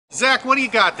Zach, what do you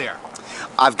got there?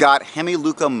 I've got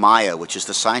Hemiluca maya, which is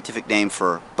the scientific name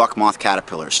for buck moth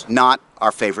caterpillars, not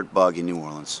our favorite bug in New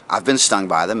Orleans. I've been stung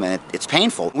by them and it's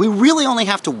painful. We really only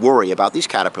have to worry about these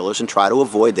caterpillars and try to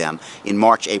avoid them in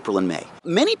March, April, and May.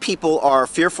 Many people are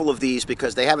fearful of these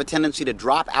because they have a tendency to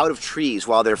drop out of trees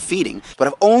while they're feeding, but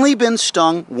I've only been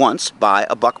stung once by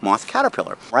a buck moth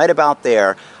caterpillar. Right about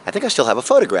there, I think I still have a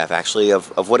photograph actually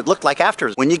of what it looked like after.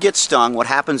 When you get stung, what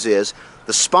happens is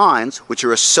the spines, which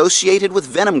are associated with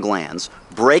venom glands,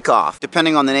 break off.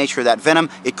 Depending on the nature of that venom,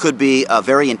 it could be a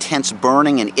very intense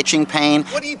burning and itching pain.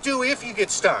 What do you do if you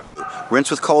get stung? Rinse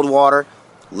with cold water,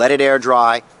 let it air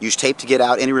dry, use tape to get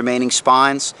out any remaining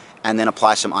spines, and then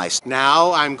apply some ice.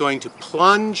 Now I'm going to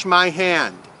plunge my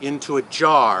hand into a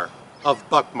jar of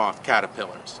buck moth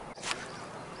caterpillars.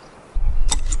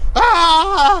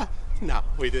 Ah! No,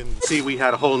 we didn't. See, we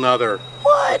had a whole nother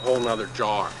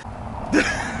jar.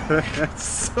 That's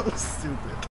so stupid.